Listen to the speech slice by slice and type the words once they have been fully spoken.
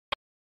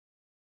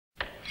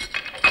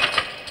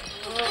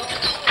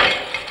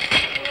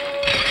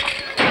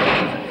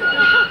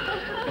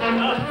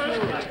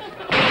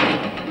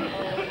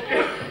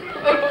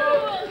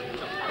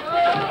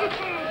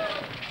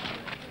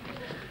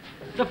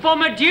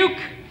former Duke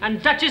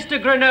and Duchess de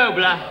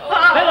Grenoble. There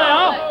they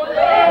are.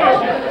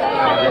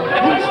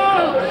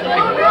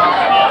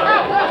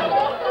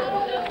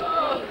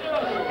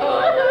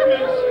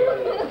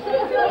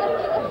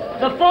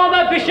 The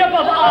former Bishop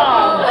of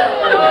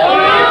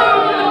Arles.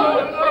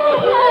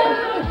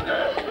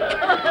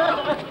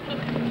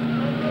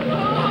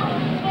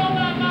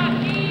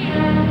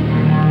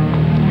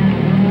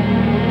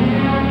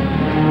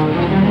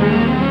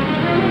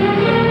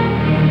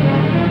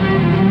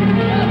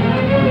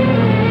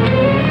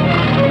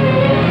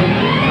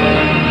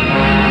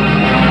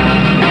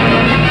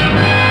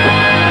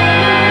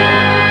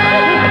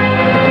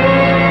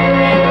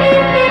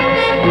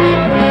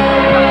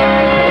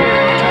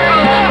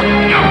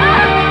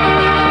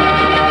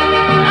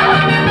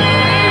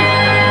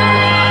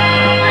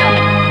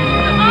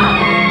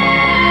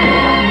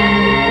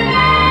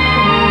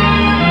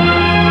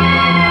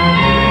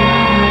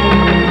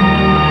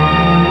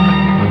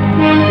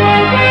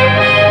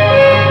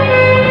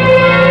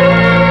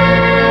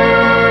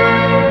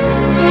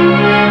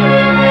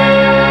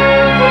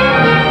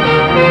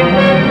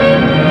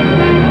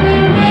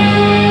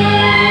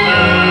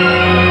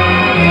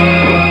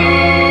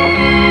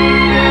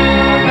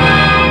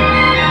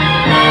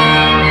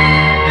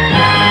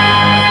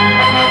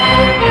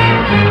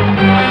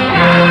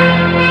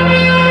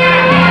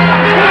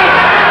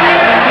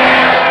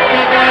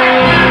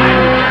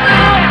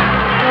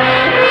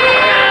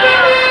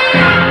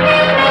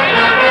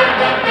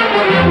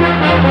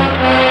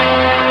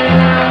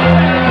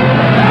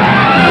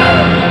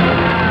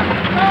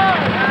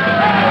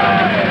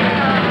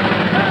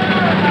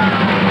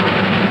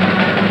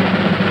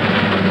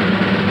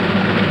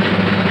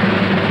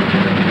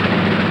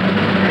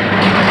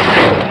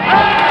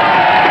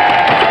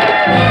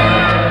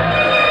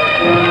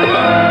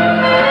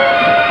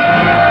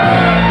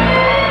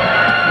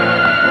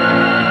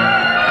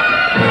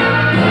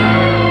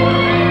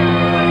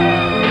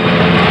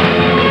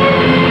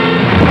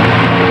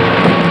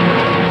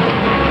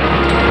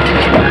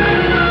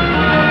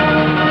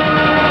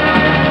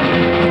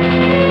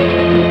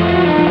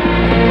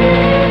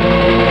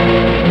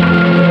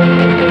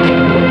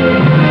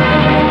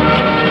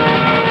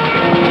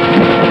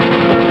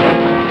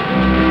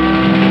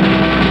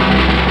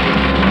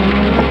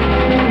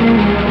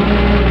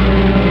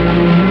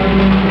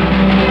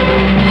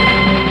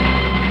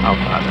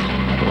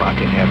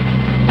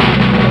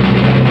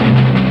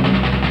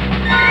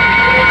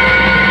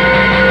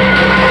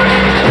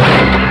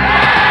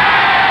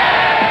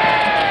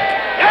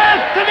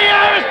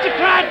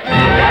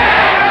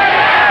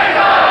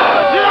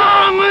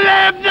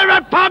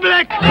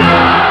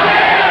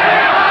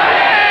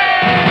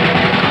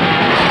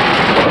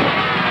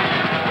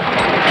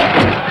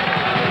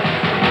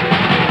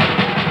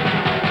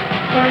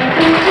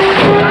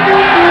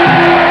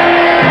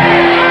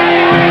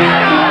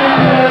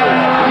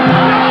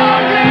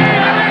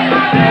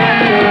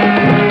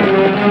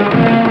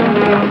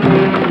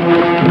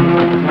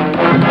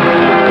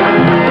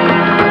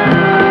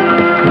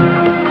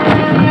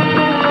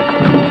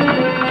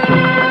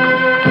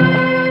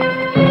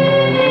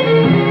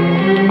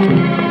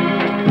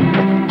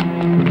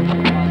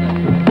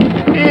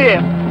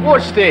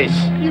 What's this?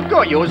 You've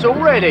got yours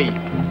already.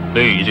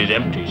 These is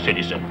empty,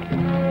 citizen.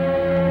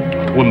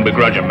 Wouldn't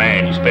begrudge a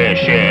man his fair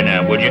share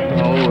now, would you?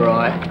 All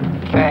right.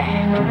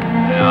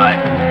 Right.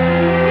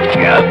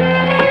 Go.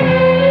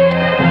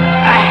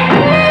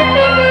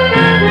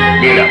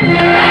 Get up.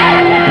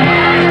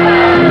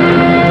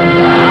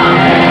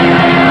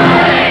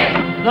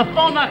 The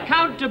former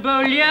Count de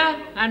Beaulieu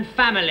and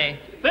family.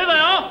 There they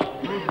are.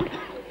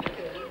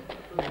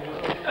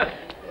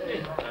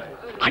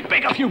 I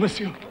beg of you,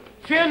 monsieur.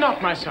 Fear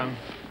not, my son.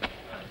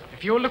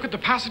 If you will look at the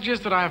passages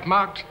that I have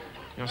marked,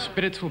 your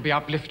spirits will be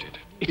uplifted.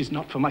 It is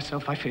not for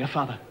myself I fear,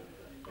 father,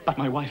 but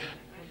my wife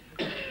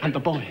and the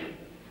boy.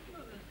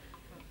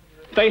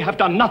 They have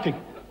done nothing.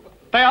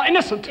 They are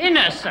innocent.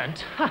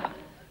 Innocent? Ha.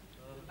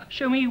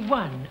 Show me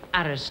one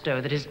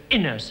aristo that is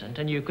innocent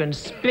and you can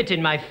spit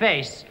in my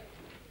face.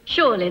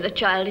 Surely the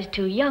child is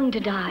too young to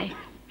die.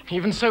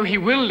 Even so, he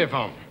will live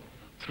on,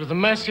 through the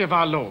mercy of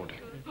our Lord.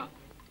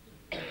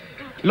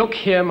 Look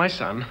here, my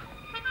son.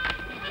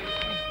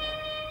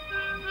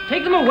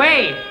 Take them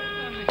away.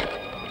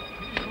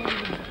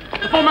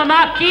 The former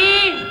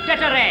Marquis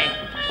d'Eteret.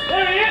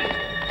 There he is.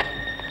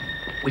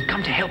 We've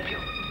come to help you.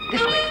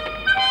 This way.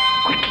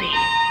 Quickly.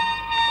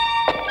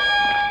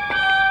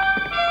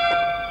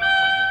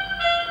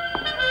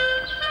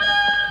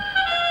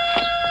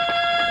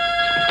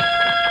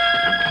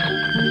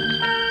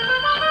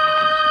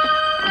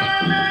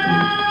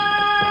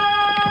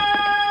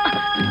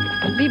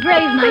 Be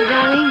brave, my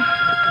darling.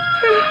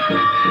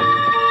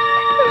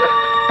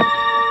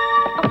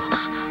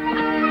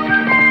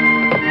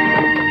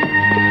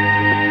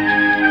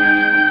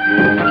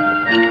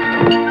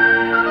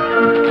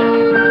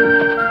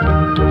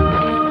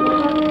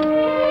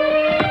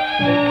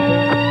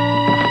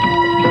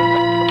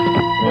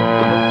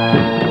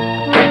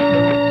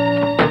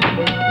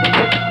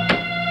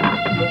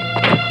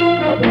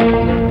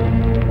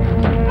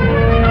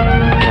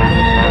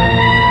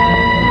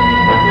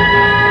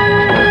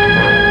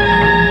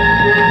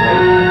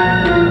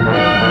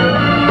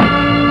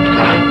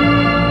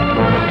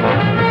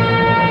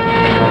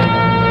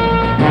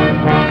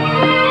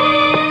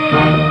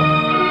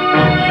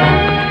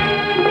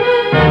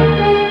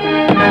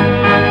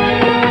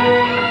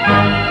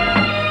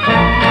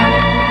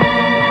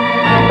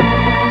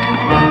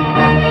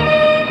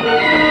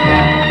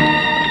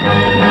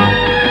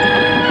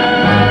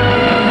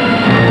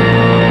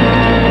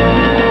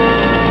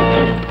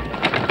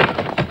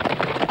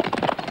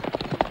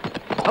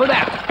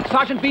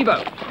 Sergeant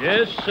Bevo.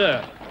 Yes,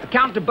 sir. The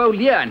Count de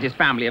Beaulieu and his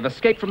family have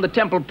escaped from the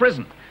Temple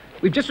prison.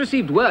 We've just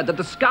received word that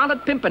the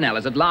Scarlet Pimpernel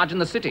is at large in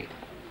the city.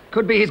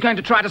 Could be he's going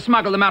to try to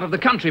smuggle them out of the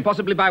country,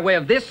 possibly by way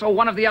of this or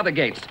one of the other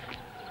gates.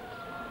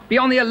 Be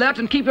on the alert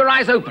and keep your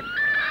eyes open.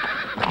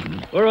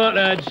 All right,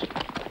 lads.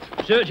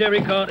 Search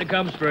every cart that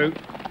comes through.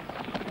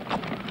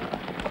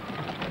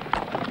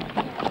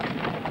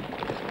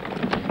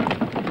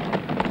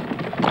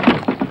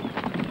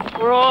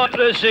 All right,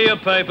 let's see your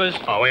papers.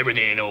 Oh,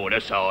 everything in order,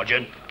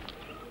 Sergeant.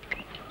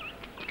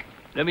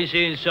 Let me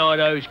see inside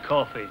those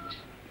coffins.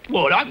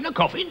 What, open the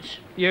coffins?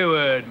 You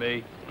heard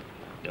me.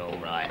 All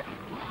right.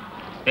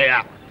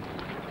 Here.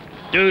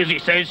 Do as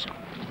it says.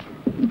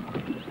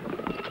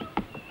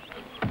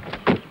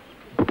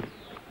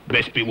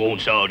 Best be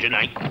warned, Sergeant,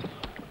 eh?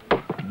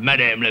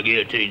 Madame la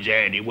Guillotine's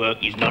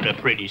handiwork is not a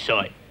pretty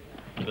sight.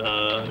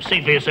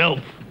 See for yourself,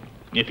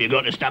 if you've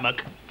got a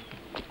stomach.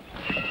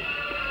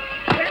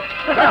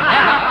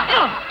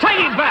 Take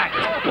it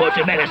back! What's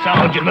the matter,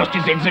 Sergeant? Lost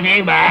his sense of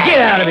humour?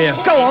 Get out of here.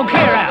 Go on,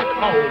 clear out.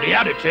 Oh, the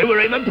other two are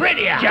even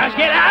prettier. Just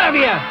get out of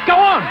here. Go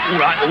on.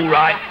 All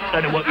right.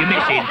 Don't know what you're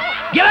missing.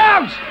 Get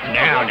out.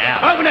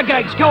 Now. Open the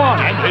gates. Go on.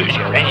 And lose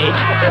your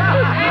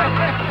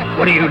head.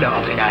 What are you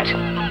laughing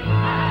at?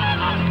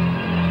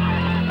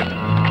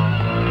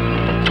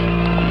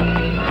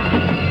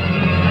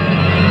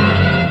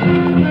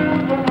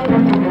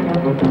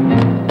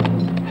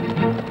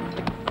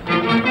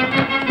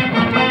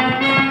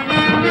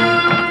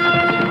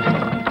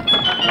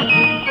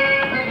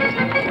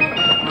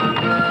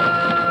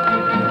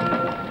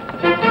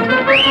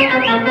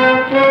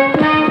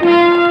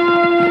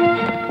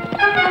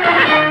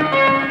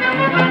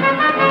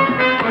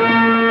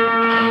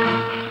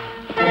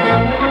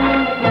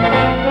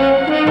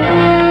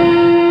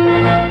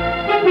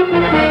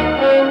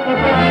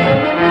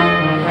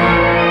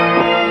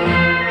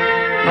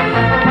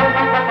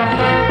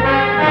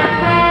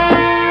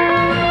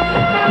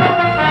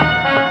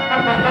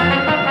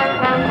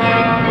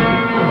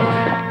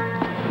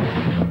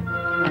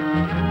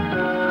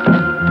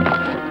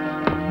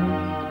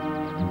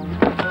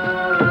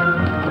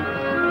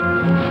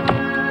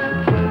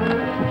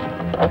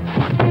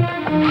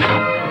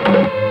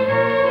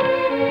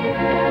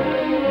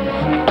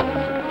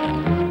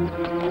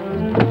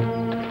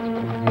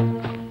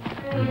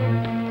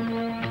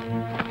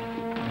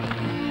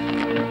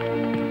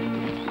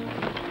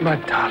 My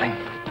darling.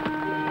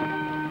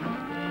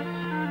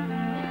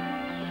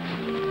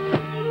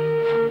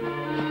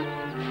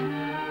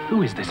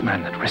 Who is this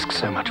man that risks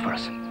so much for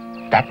us?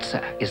 That,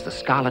 sir, is the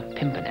Scarlet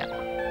Pimpernel.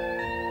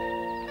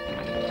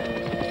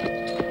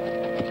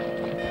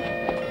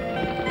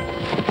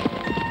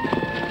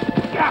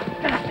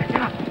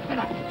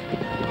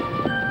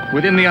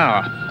 Within the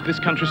hour, this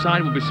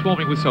countryside will be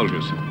swarming with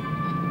soldiers.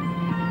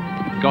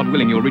 God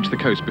willing, you'll reach the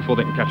coast before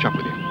they can catch up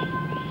with you.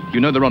 You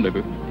know the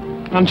rendezvous?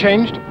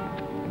 Unchanged?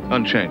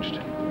 Unchanged.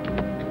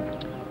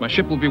 My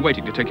ship will be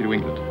waiting to take you to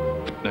England.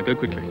 Now go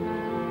quickly.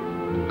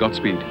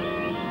 Godspeed.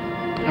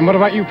 And what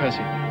about you, Percy?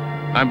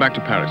 I'm back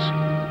to Paris.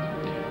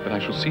 But I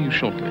shall see you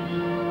shortly.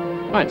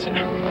 Right, sir.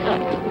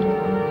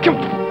 Come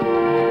on.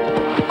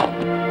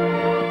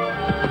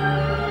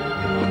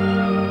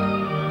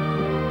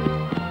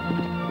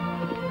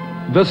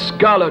 The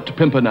Scarlet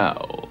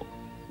Pimpernel,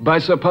 by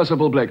Sir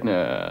Percival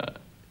Blakeney,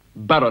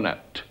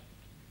 Baronet.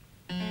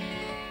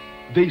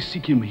 They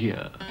seek him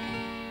here.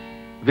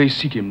 They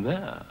seek him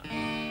there.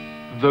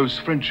 Those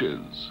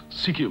Frenches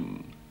seek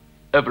him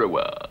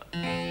everywhere.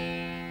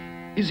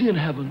 Is he in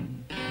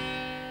heaven,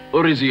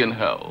 or is he in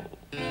hell?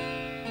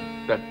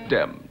 That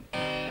damned,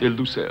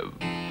 elusive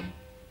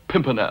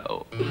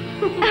Pimpernel.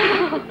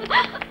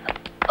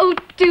 Oh,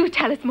 do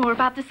tell us more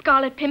about the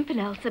Scarlet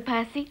Pimpernel, Sir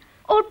Percy.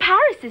 All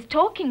Paris is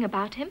talking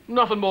about him.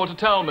 Nothing more to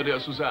tell, my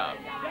dear Suzanne,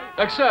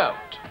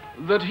 except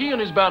that he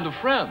and his band of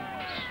friends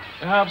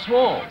have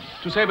sworn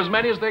to save as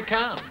many as they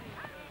can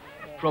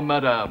from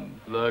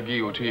Madame la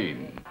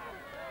Guillotine.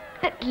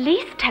 At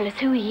least tell us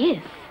who he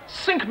is.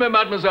 Sink me,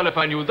 mademoiselle, if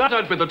I knew that,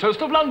 I'd be the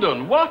toast of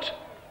London. What?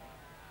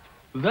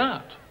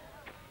 That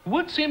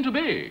would seem to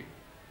be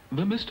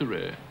the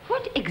mystery.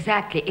 What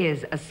exactly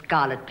is a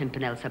Scarlet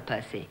Pimpernel, Sir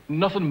Percy?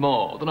 Nothing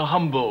more than a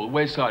humble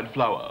wayside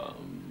flower.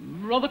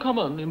 Rather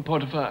common, in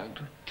point of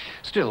fact.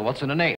 Still, what's in a name?